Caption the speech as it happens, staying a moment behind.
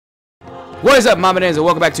What is up, Mama Dans, and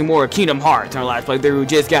welcome back to more Kingdom Hearts. Our last playthrough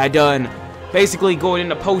just got done. Basically going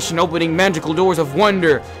into potion, opening magical doors of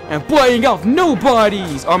wonder, and fighting off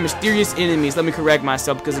nobodies or mysterious enemies. Let me correct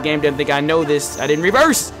myself because the game didn't think I know this. I didn't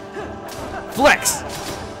reverse. Flex.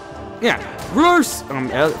 Yeah, reverse.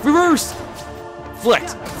 Reverse.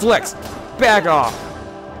 Flex. Flex. Back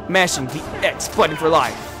off. Mashing the X button for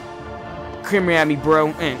life. Come at me,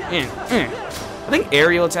 bro. I think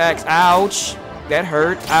aerial attacks. Ouch. That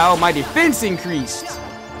hurt. Ow, my defense increased.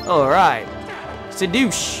 Alright.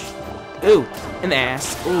 Seduce. Ooh, in the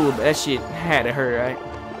ass. Ooh, but that shit had to hurt, right?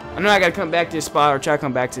 I know I gotta come back to this spot, or try to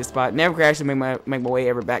come back to this spot. Never could actually make my way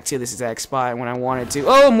ever back to this exact spot when I wanted to.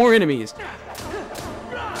 Oh, more enemies.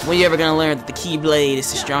 When you ever gonna learn that the Keyblade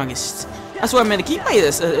is the strongest? That's what I meant. The Keyblade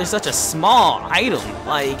is such a small item.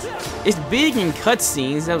 Like, it's big in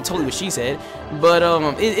cutscenes. That's totally what she said. But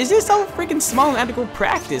it's just so freaking small. I have to go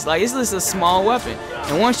practice. Like, it's just a small weapon.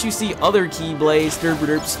 And once you see other Keyblades,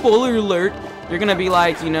 spoiler alert, you're gonna be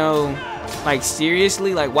like, you know, like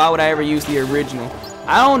seriously, like why would I ever use the original?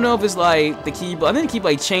 I don't know if it's like the Keyblade. I think the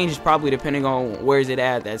Keyblade changes probably depending on where's it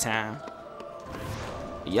at that time.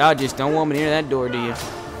 Y'all just don't want me near that door, do you?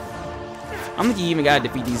 I don't think you even gotta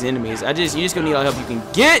defeat these enemies. You just gonna need all the help you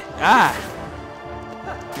can get. Ah.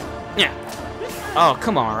 Yeah. Oh,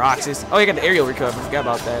 come on, Roxas. Oh, you got the aerial recovery. I forgot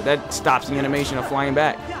about that. That stops the animation of flying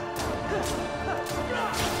back.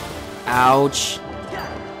 Ouch.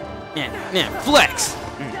 Yeah, flex.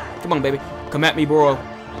 Come on, baby. Come at me, bro.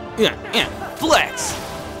 Yeah, flex.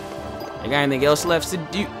 I got anything else left to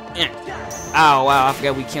do? Yeah. Ow, wow, I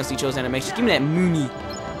forgot we canceled each other's animations. Give me that Mooney.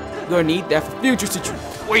 You're gonna need that for future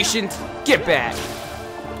situations. Get back.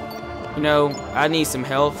 You know, I need some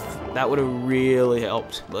health. That would have really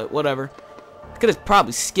helped, but whatever. Could have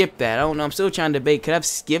probably skipped that. I don't know. I'm still trying to debate. Could I have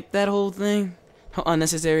skipped that whole thing?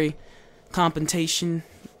 Unnecessary compensation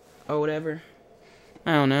or whatever.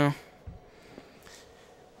 I don't know.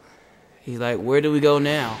 He's like, where do we go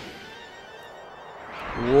now?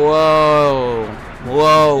 Whoa.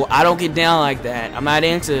 Whoa. I don't get down like that. I'm not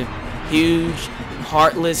into huge,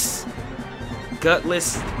 heartless,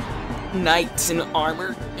 gutless knights in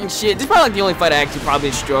armor and shit. This is probably like the only fight I actually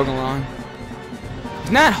probably struggle on.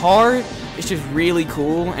 It's not hard. It's just really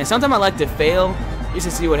cool. And sometimes I like to fail just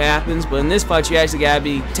to see what happens. But in this fight, you actually gotta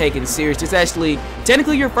be taken serious. It's actually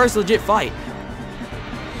technically your first legit fight.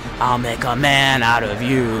 I'll make a man out of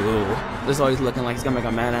you. This is always looking like he's gonna make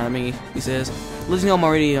a man out of me, he says. Listen, I'm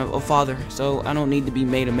already a father, so I don't need to be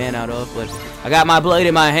made a man out of, but I got my blade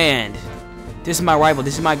in my hand. This is my rifle,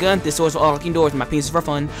 this is my gun, this sword's for unlocking doors, my penis is for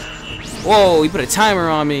fun. Whoa, he put a timer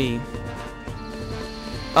on me.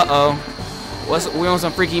 Uh-oh. We're on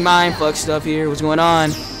some freaky mindfuck stuff here. What's going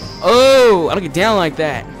on? Oh, I don't get down like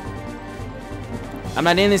that. I'm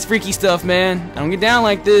not in this freaky stuff, man. I don't get down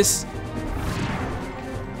like this.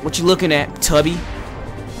 What you looking at, Tubby?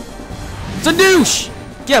 It's a douche!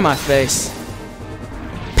 Get out of my face.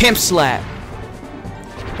 Pimp slap.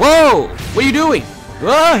 Whoa! What are you doing?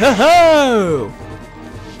 Whoa!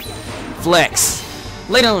 Flex.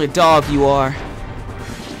 Lay down like a dog you are.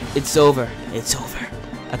 It's over. It's over.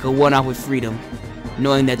 I could one off with freedom,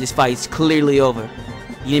 knowing that this fight is clearly over.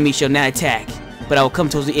 The enemy shall not attack, but I will come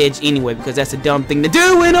towards the edge anyway because that's a dumb thing to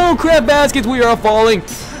do. And oh crap baskets, we are falling.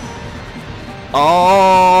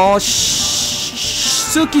 Oh,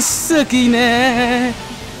 sucky nah.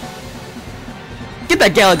 Get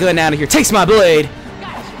that Gala gun out of here. Takes my blade.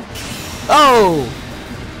 Oh.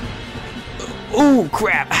 Oh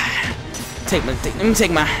crap. Let me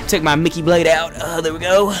take my Mickey blade out. There we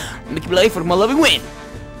go. Mickey blade for my loving win.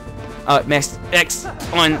 Mash X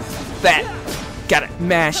on that. Gotta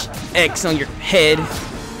mash X on your head.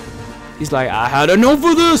 He's like, I had a know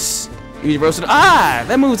for this. He's roasted. Ah,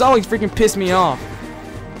 that move's always freaking pissed me off.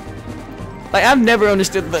 Like, I've never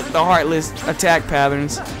understood the heartless attack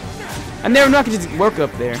patterns. I never knew I could just work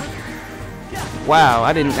up there. Wow,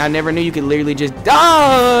 I never knew you could literally just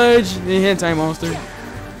dodge the hentai monster.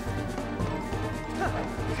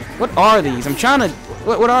 What are these? I'm trying to.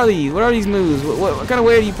 What are these? What are these moves? What kind of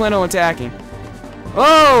way do you plan on attacking?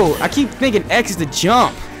 Oh, I keep thinking X is the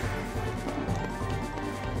jump.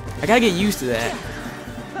 I gotta get used to that.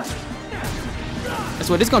 That's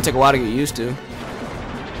what it's gonna take a while to get used to.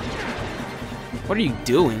 What are you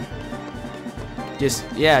doing? Just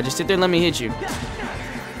sit there and let me hit you.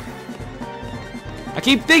 I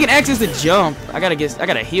keep thinking X is the jump. I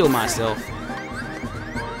gotta heal myself.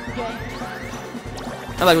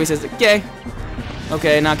 I like when he says, okay.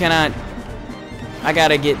 Okay, now I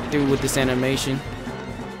gotta get through with this animation.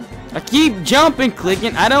 I keep jumping,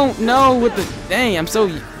 clicking. I don't know what the, dang, I'm so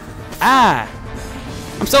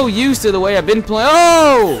used to the way I've been playing.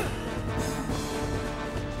 Oh!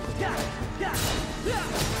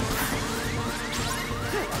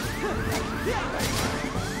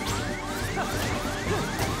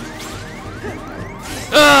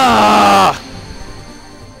 Ah!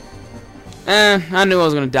 I knew I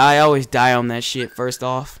was gonna die. I always die on that shit first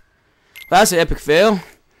off. But that's an epic fail.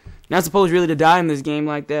 Not supposed really to die in this game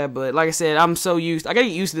like that, but like I said, I'm so used. I gotta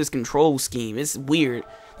get used to this control scheme. It's weird.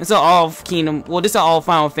 That's how all Kingdom. Well, this is how all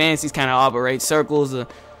Final Fantasies kind of operate. Circles, a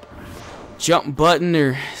jump button,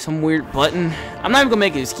 or some weird button. I'm not even gonna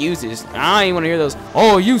make excuses. I don't even want to hear those.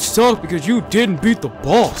 Oh, you suck because you didn't beat the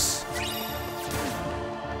boss.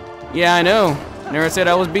 Yeah, I know. Never said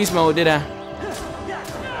I was beast mode, did I?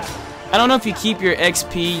 I don't know if you keep your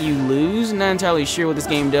XP, you lose. I'm not entirely sure what this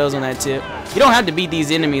game does on that tip. You don't have to beat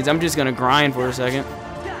these enemies. I'm just gonna grind for a second.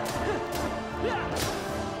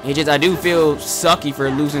 I do feel sucky for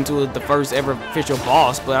losing to the first ever official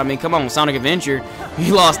boss, but I mean, come on, Sonic Adventure,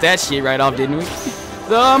 we lost that shit right off, didn't we?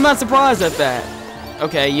 So I'm not surprised at that.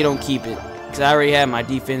 Okay, you don't keep it, because I already had my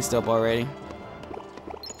defense up already.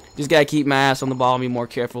 Just gotta keep my ass on the ball and be more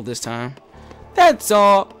careful this time. That's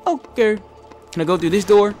all. Okay. Can I go through this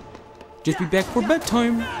door? Just be back for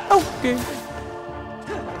bedtime. Okay.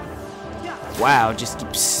 Wow, just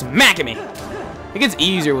keep smacking me. It gets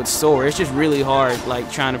easier with Sora. It's just really hard,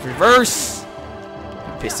 like trying to reverse.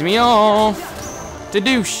 Pissing me off. To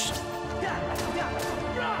douche.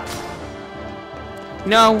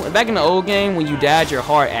 No, back in the old game, when you died, your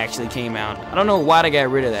heart actually came out. I don't know why they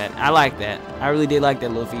got rid of that. I like that. I really did like that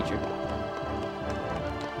little feature.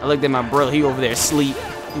 I looked at my brother. He over there asleep.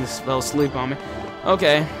 He fell asleep on me.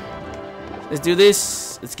 Okay. Let's do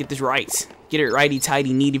this. Let's get this right. Get it righty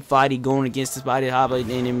tighty, needy fighty, going against this body hobby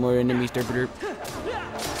and more enemies. Derp.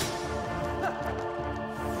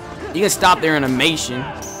 You can stop their animation.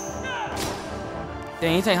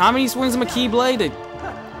 Dang, how many swings of my keyblade to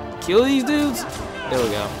kill these dudes? There we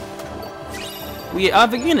go. I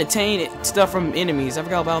think you can attain stuff from enemies. I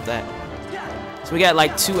forgot about that. So we got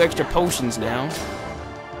like 2 extra potions now.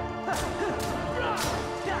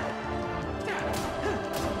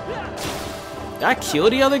 Did I kill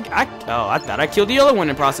the other? I thought I killed the other one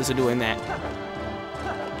in the process of doing that.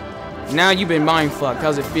 Now you've been mind fucked.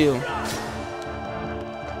 How's it feel?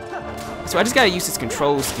 So I just gotta use this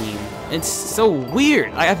control scheme. It's so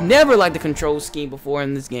weird. I've never liked the control scheme before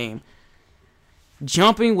in this game.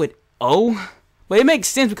 Jumping with O? But it makes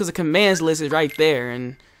sense because the commands list is right there,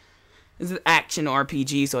 and it's an action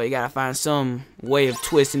RPG, so you gotta find some way of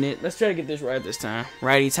twisting it. Let's try to get this right this time.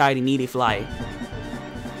 Righty tighty, needy fly.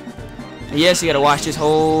 Yes, you gotta watch this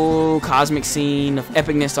whole cosmic scene of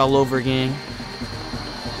epicness all over again.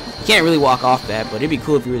 You can't really walk off that, but it'd be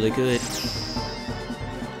cool if you really could.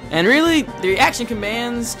 And really, the action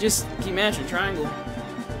commands, just keep mashing triangle.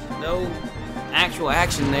 No actual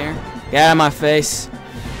action there. Get out of my face.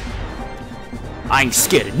 I ain't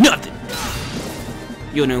scared of nothing.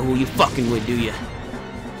 You don't know who you fucking with, do you?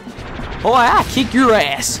 Boy, I kick your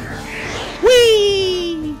ass.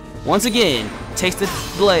 Whee! Once again, takes the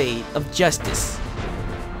blade of justice.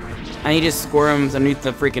 And he just squirms underneath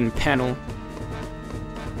the freaking panel.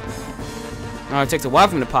 Oh, it takes a while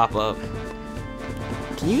for him to pop up.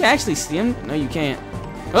 Can you actually see him? No, you can't.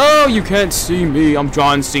 Oh, you can't see me. I'm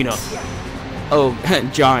John Cena. Oh,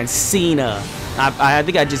 John Cena. I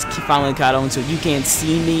think I just finally caught on to you can't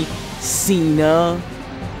see me, Cena.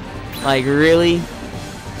 Like, really?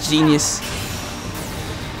 Genius.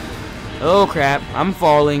 Oh crap, I'm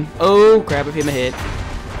falling. Oh crap, I've hit my head.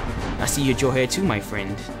 I see you at your head too, my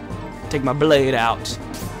friend. Take my blade out.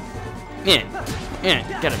 Yeah,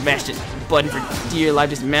 gotta mash this button for dear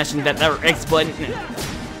life, just mashing that X button.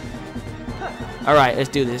 Alright, let's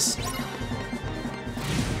do this.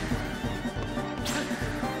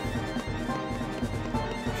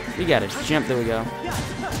 We gotta jump, there we go.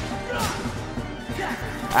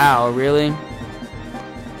 Ow, really?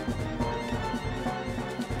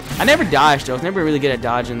 I never dodged those. Never really good at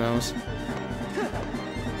dodging those.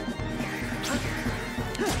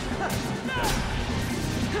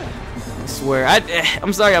 I swear.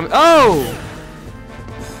 I'm sorry. Oh!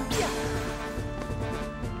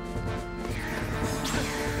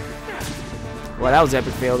 Well, that was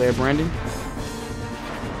epic fail there, Brandon.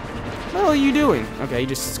 What the hell are you doing? Okay, you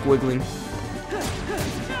just squiggling.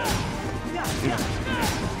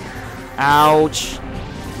 Ouch.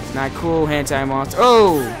 Not cool, hentai monster.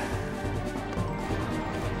 Oh!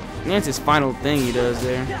 That's his final thing he does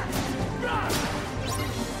there.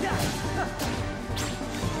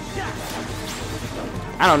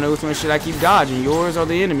 I don't know which one should I keep dodging, yours or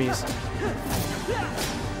the enemies.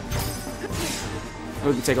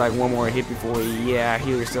 We can take like one more hit before yeah,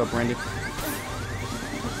 heal yourself, Brendan.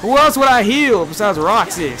 Who else would I heal besides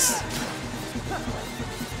Roxas?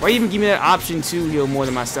 Why even give me that option to heal more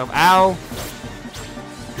than myself? Ow.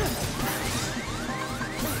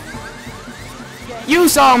 You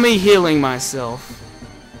saw me healing myself.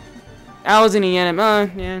 I was in the end.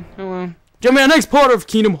 Yeah, oh well. Jump in the next part of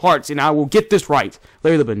Kingdom Hearts, and I will get this right.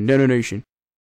 Later, the Banana Nation.